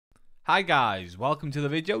Hi guys, welcome to the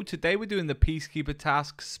video. Today we're doing the Peacekeeper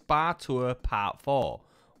task Spa Tour Part 4.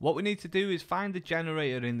 What we need to do is find the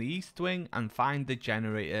generator in the East Wing and find the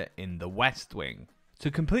generator in the West Wing.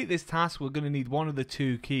 To complete this task we're going to need one of the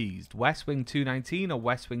two keys, West Wing 219 or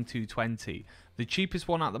West Wing 220. The cheapest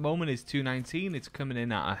one at the moment is 219, it's coming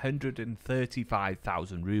in at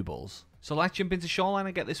 135,000 rubles. So let's jump into Shoreline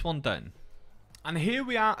and get this one done. And here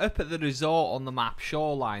we are up at the resort on the map,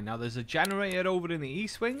 Shoreline. Now there's a generator over in the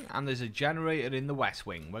East Wing and there's a generator in the West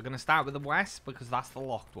Wing. We're going to start with the West because that's the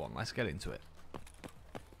locked one. Let's get into it.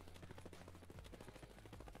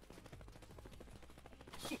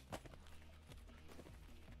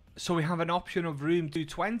 So we have an option of room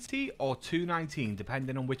 220 or 219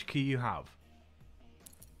 depending on which key you have.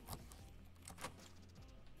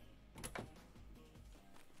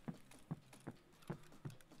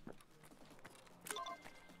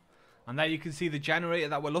 And there you can see the generator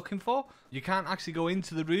that we're looking for. You can't actually go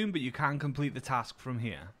into the room, but you can complete the task from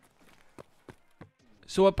here.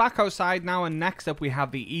 So we're back outside now, and next up we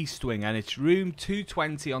have the East Wing, and it's room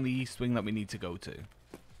 220 on the East Wing that we need to go to.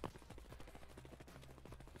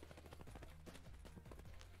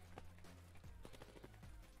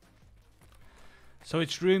 So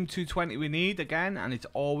it's room 220 we need again, and it's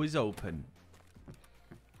always open.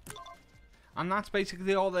 And that's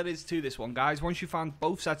basically all there is to this one, guys. Once you found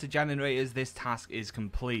both sets of generators, this task is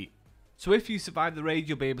complete. So if you survive the raid,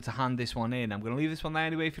 you'll be able to hand this one in. I'm going to leave this one there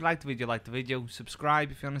anyway. If you liked the video, like the video.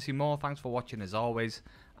 Subscribe if you want to see more. Thanks for watching as always,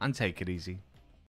 and take it easy.